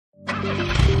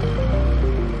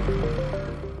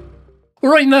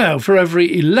Right now, for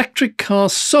every electric car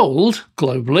sold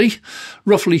globally,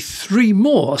 roughly 3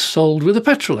 more are sold with a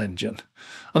petrol engine.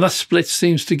 And that split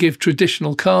seems to give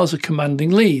traditional cars a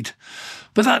commanding lead.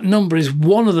 But that number is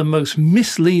one of the most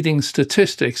misleading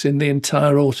statistics in the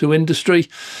entire auto industry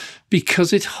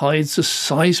because it hides a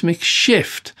seismic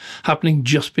shift happening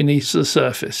just beneath the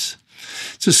surface.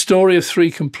 It's a story of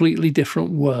 3 completely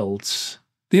different worlds.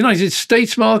 The United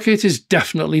States market is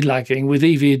definitely lagging, with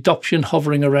EV adoption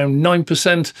hovering around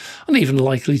 9% and even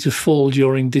likely to fall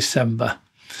during December.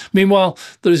 Meanwhile,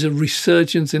 there is a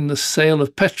resurgence in the sale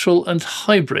of petrol and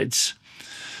hybrids.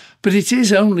 But it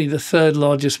is only the 3rd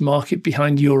largest market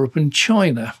behind Europe and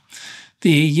China.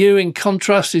 The EU, in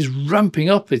contrast, is ramping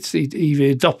up its EV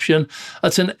adoption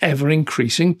at an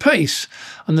ever-increasing pace,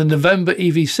 and the November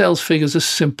EV sales figures are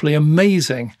simply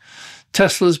amazing.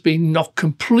 Tesla's been knocked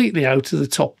completely out of the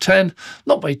top 10,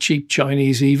 not by cheap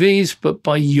Chinese EVs, but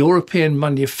by European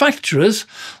manufacturers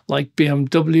like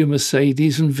BMW,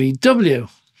 Mercedes and VW.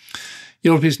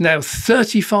 Europe is now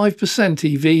 35%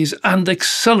 EVs and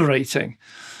accelerating.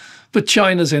 But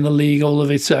China's in a league all of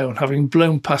its own, having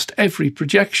blown past every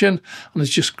projection and has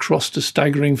just crossed a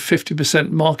staggering 50%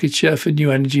 market share for new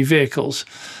energy vehicles.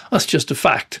 That's just a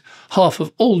fact. Half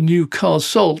of all new cars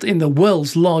sold in the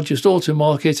world's largest auto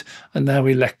market are now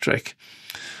electric.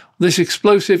 This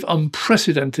explosive,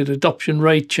 unprecedented adoption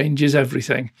rate changes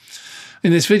everything.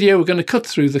 In this video, we're going to cut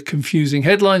through the confusing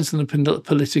headlines and the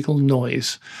political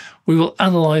noise. We will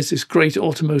analyse this great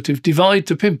automotive divide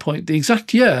to pinpoint the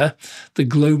exact year the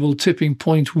global tipping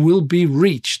point will be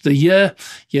reached, the year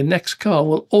your next car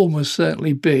will almost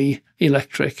certainly be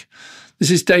electric. This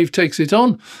is Dave Takes It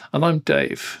On, and I'm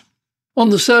Dave. On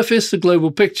the surface, the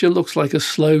global picture looks like a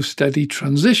slow, steady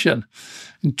transition.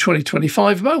 In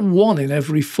 2025, about 1 in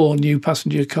every 4 new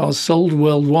passenger cars sold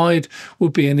worldwide will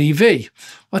be an EV.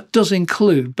 That does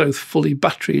include both fully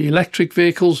battery electric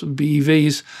vehicles,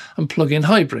 BEVs, and plug-in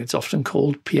hybrids, often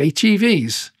called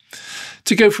PHEVs.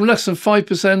 To go from less than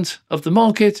 5% of the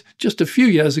market just a few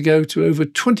years ago to over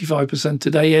 25%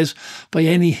 today is, by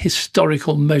any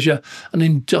historical measure, an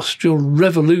industrial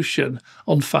revolution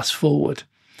on fast forward.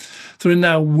 There are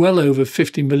now well over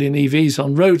 50 million EVs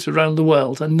on roads around the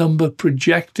world, a number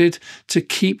projected to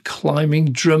keep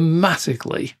climbing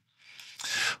dramatically.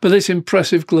 But this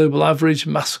impressive global average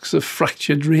masks a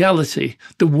fractured reality.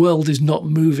 The world is not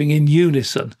moving in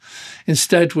unison.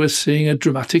 Instead, we're seeing a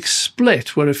dramatic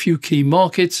split where a few key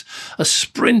markets are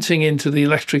sprinting into the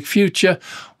electric future,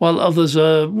 while others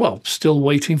are, still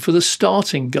waiting for the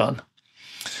starting gun.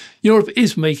 Europe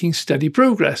is making steady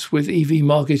progress, with EV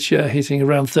market share hitting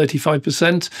around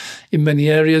 35% in many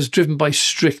areas, driven by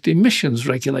strict emissions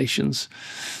regulations.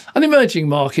 And emerging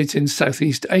markets in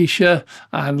Southeast Asia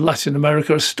and Latin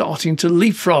America are starting to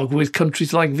leapfrog, with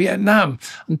countries like Vietnam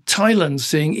and Thailand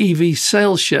seeing EV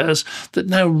sales shares that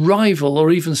now rival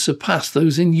or even surpass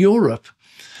those in Europe.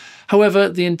 However,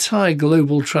 the entire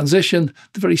global transition,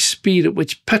 the very speed at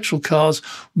which petrol cars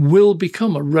will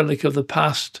become a relic of the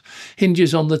past,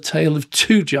 hinges on the tale of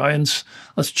 2 giants,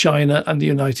 that's China and the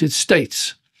United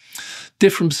States.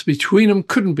 Difference between them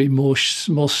couldn't be more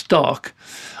stark.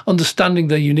 Understanding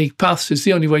their unique paths is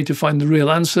the only way to find the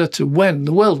real answer to when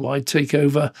the worldwide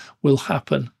takeover will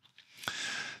happen.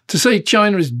 To say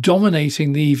China is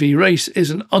dominating the EV race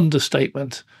is an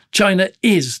understatement. China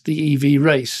is the EV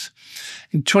race.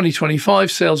 In 2025,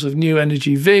 sales of new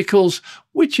energy vehicles,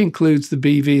 which includes the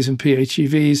BEVs and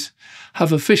PHEVs,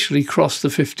 have officially crossed the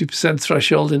 50%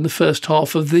 threshold in the first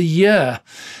half of the year,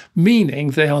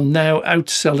 meaning they are now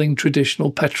outselling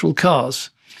traditional petrol cars.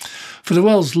 For the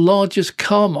world's largest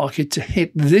car market to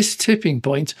hit this tipping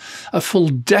point a full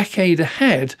decade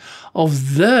ahead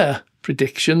of their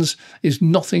predictions is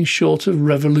nothing short of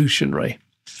revolutionary.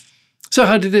 So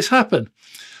how did this happen?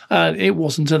 And it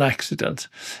wasn't an accident.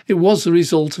 It was the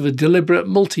result of a deliberate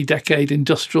multi-decade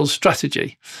industrial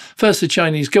strategy. First, the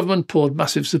Chinese government poured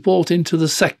massive support into the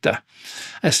sector.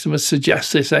 Estimates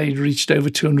suggest this aid reached over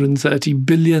 $230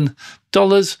 billion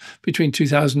between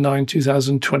 2009 and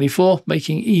 2024,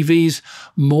 making EVs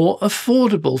more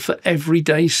affordable for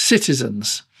everyday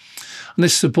citizens. And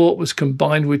this support was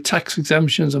combined with tax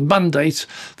exemptions and mandates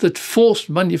that forced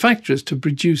manufacturers to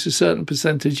produce a certain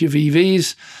percentage of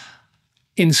EVs.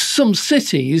 In some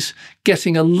cities,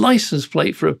 getting a license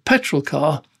plate for a petrol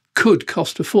car could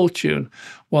cost a fortune,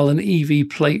 while an EV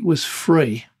plate was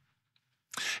free.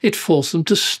 It forced them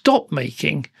to stop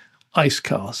making ICE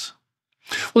cars.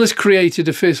 Well, this created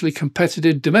a fiercely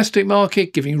competitive domestic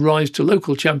market, giving rise to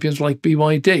local champions like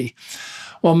BYD.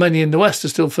 While many in the West are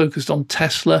still focused on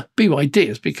Tesla, BYD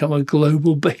has become a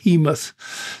global behemoth.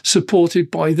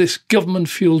 Supported by this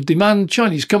government-fueled demand,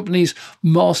 Chinese companies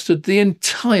mastered the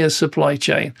entire supply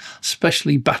chain,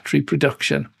 especially battery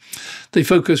production. They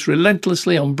focus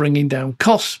relentlessly on bringing down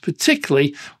costs,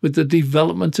 particularly with the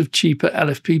development of cheaper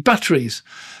LFP batteries.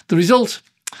 The result?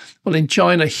 Well, in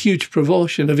China, a huge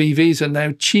proportion of EVs are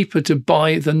now cheaper to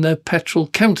buy than their petrol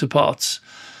counterparts.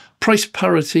 Price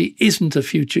parity isn't a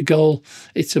future goal,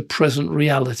 it's a present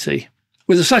reality.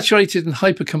 With a saturated and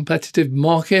hyper-competitive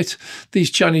market,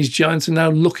 these Chinese giants are now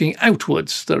looking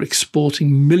outwards. They're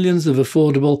exporting millions of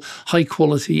affordable,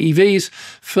 high-quality EVs,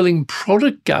 filling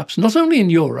product gaps not only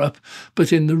in Europe,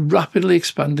 but in the rapidly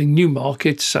expanding new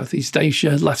markets, Southeast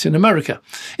Asia, Latin America.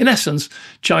 In essence,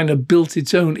 China built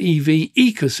its own EV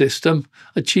ecosystem,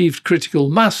 achieved critical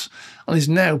mass, and is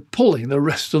now pulling the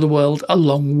rest of the world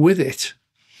along with it.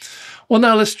 Well,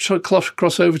 now let's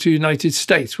cross over to the United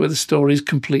States, where the story is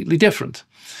completely different.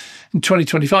 In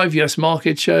 2025, US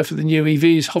market share for the new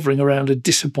EVs hovering around a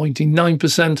disappointing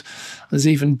 9%, has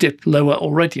even dipped lower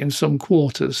already in some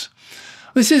quarters.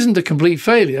 This isn't a complete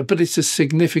failure, but it's a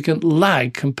significant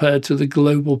lag compared to the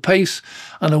global pace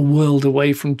and a world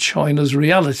away from China's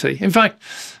reality. In fact,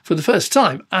 for the first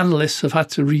time, analysts have had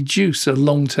to reduce their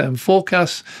long-term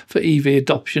forecasts for EV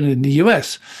adoption in the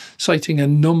US, citing a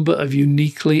number of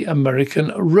uniquely American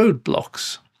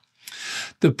roadblocks.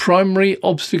 The primary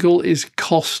obstacle is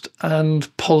cost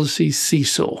and policy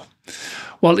seesaw.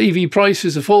 While EV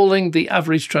prices are falling, the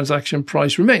average transaction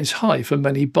price remains high for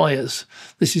many buyers.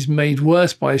 This is made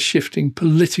worse by a shifting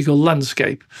political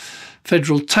landscape.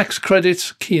 Federal tax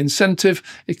credits, key incentive,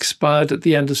 expired at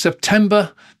the end of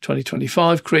September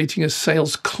 2025, creating a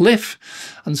sales cliff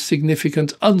and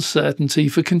significant uncertainty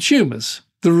for consumers.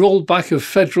 The rollback of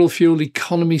federal fuel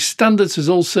economy standards has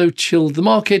also chilled the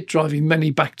market, driving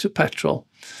many back to petrol.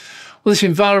 Well, this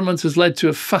environment has led to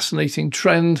a fascinating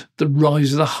trend, the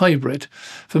rise of the hybrid.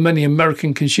 For many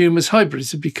American consumers,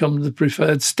 hybrids have become the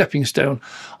preferred stepping stone,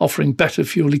 offering better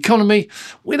fuel economy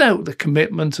without the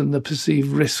commitment and the perceived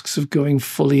risks of going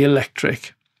fully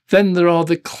electric. Then there are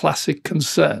the classic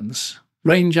concerns: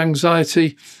 range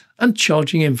anxiety and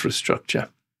charging infrastructure.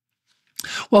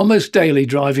 While most daily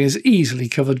driving is easily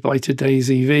covered by today's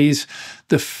EVs,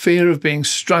 the fear of being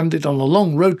stranded on a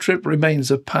long road trip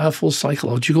remains a powerful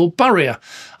psychological barrier,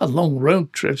 and long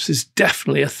road trips is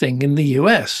definitely a thing in the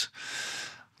US.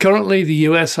 Currently, the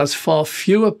US has far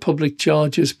fewer public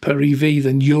chargers per EV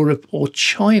than Europe or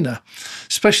China,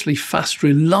 especially fast,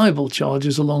 reliable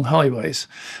chargers along highways,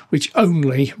 which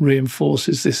only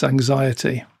reinforces this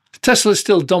anxiety. Tesla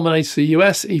still dominates the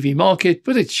US EV market,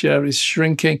 but its share is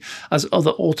shrinking as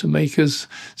other automakers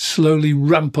slowly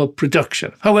ramp up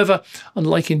production. However,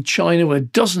 unlike in China, where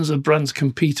dozens of brands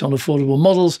compete on affordable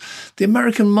models, the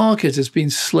American market has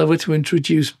been slower to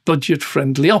introduce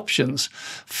budget-friendly options,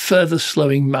 further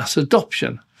slowing mass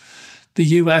adoption. The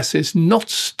US is not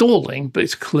stalling, but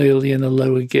it's clearly in a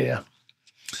lower gear.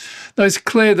 Now, it's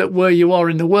clear that where you are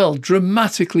in the world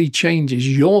dramatically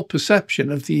changes your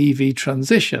perception of the EV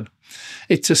transition.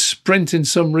 It's a sprint in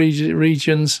some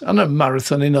regions and a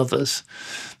marathon in others.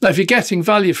 Now, if you're getting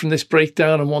value from this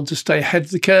breakdown and want to stay ahead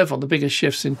of the curve on the bigger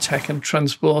shifts in tech and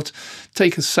transport,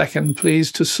 take a second, please,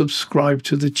 to subscribe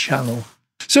to the channel.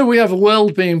 So we have a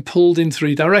world being pulled in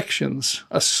three directions: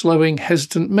 a slowing,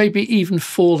 hesitant, maybe even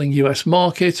falling US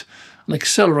market, an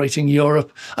accelerating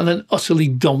Europe, and an utterly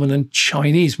dominant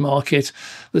Chinese market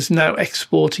that's now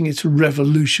exporting its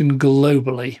revolution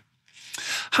globally.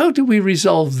 How do we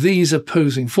resolve these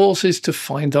opposing forces to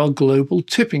find our global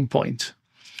tipping point?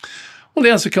 Well,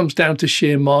 the answer comes down to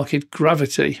sheer market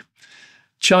gravity.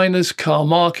 China's car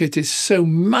market is so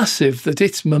massive that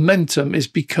its momentum is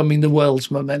becoming the world's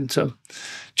momentum.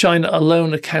 China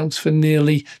alone accounts for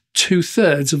nearly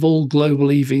 2/3 of all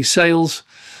global EV sales.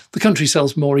 The country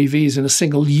sells more EVs in a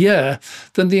single year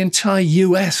than the entire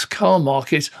US car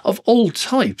market of all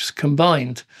types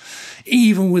combined.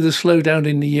 Even with a slowdown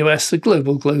in the US, the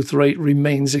global growth rate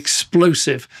remains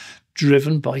explosive,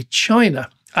 driven by China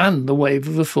and the wave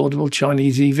of affordable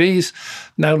Chinese EVs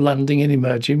now landing in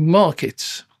emerging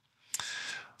markets.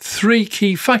 Three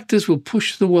key factors will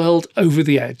push the world over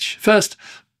the edge. First,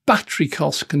 battery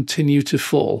costs continue to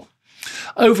fall.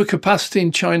 Overcapacity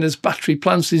in China's battery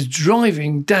plants is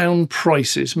driving down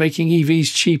prices, making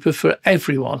EVs cheaper for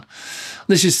everyone.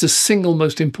 This is the single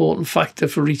most important factor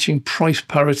for reaching price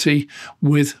parity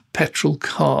with petrol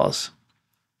cars.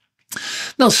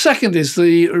 Now, second is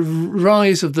the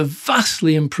rise of the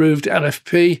vastly improved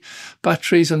LFP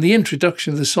batteries and the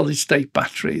introduction of the solid-state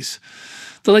batteries.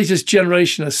 The latest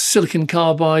generation of silicon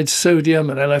carbide, sodium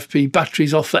and LFP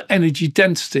batteries offer energy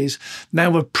densities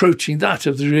now approaching that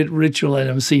of the original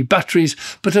NMC batteries,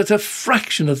 but at a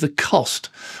fraction of the cost,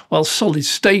 while solid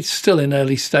state, still in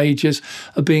early stages,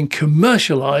 are being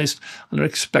commercialised and are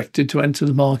expected to enter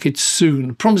the market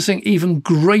soon, promising even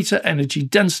greater energy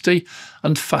density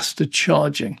and faster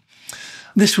charging.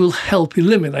 This will help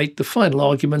eliminate the final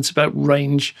arguments about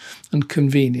range and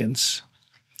convenience.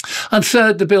 And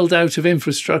third, the build-out of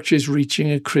infrastructure is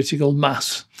reaching a critical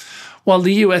mass. While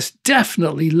the US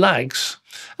definitely lags,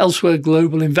 elsewhere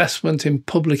global investment in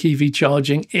public EV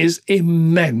charging is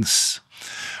immense.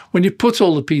 When you put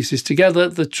all the pieces together,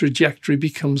 the trajectory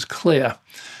becomes clear.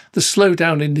 The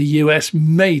slowdown in the US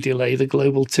may delay the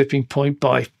global tipping point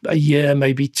by a year,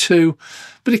 maybe two,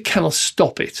 but it cannot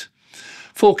stop it.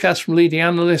 Forecasts from leading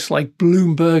analysts like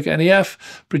Bloomberg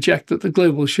NEF project that the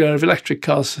global share of electric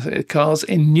cars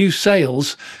in new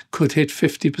sales could hit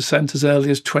 50% as early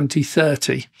as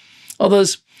 2030.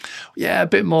 Others, a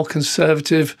bit more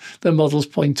conservative, their models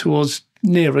point towards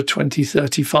nearer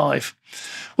 2035.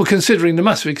 Well, considering the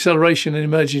massive acceleration in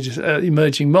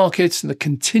emerging markets and the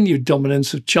continued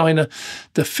dominance of China,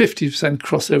 the 50%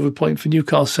 crossover point for new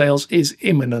car sales is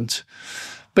imminent.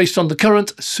 Based on the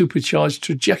current supercharged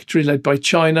trajectory led by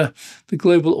China, the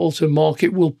global auto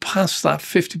market will pass that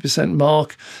 50%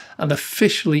 mark and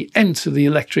officially enter the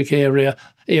electric era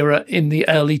in the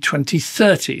early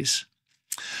 2030s.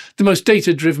 The most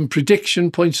data-driven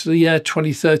prediction points to the year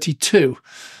 2032,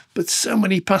 but so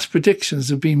many past predictions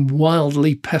have been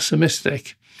wildly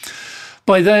pessimistic.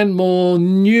 By then, more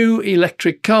new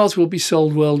electric cars will be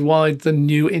sold worldwide than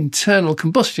new internal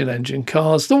combustion engine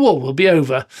cars. The war will be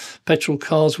over. Petrol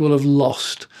cars will have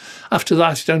lost. After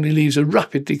that, it only leaves a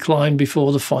rapid decline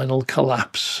before the final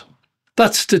collapse.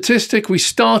 That statistic we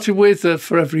started with,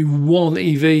 for every one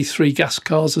EV, 3 gas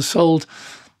cars are sold,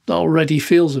 already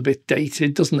feels a bit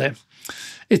dated, doesn't it?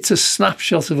 It's a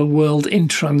snapshot of a world in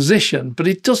transition, but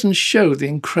it doesn't show the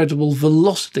incredible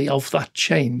velocity of that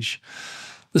change.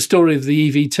 The story of the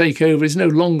EV takeover is no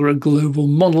longer a global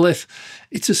monolith.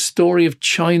 It's a story of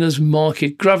China's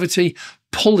market gravity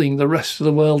pulling the rest of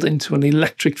the world into an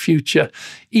electric future,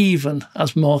 even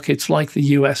as markets like the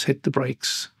US hit the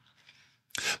brakes.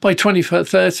 By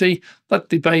 2030, that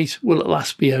debate will at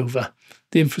last be over.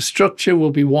 The infrastructure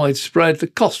will be widespread, the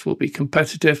cost will be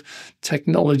competitive,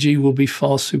 technology will be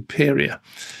far superior.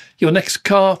 Your next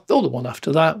car, or the one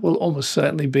after that, will almost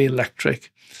certainly be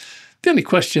electric. The only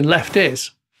question left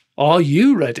is, are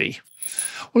you ready?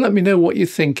 Well, let me know what you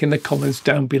think in the comments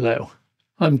down below.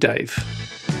 I'm Dave.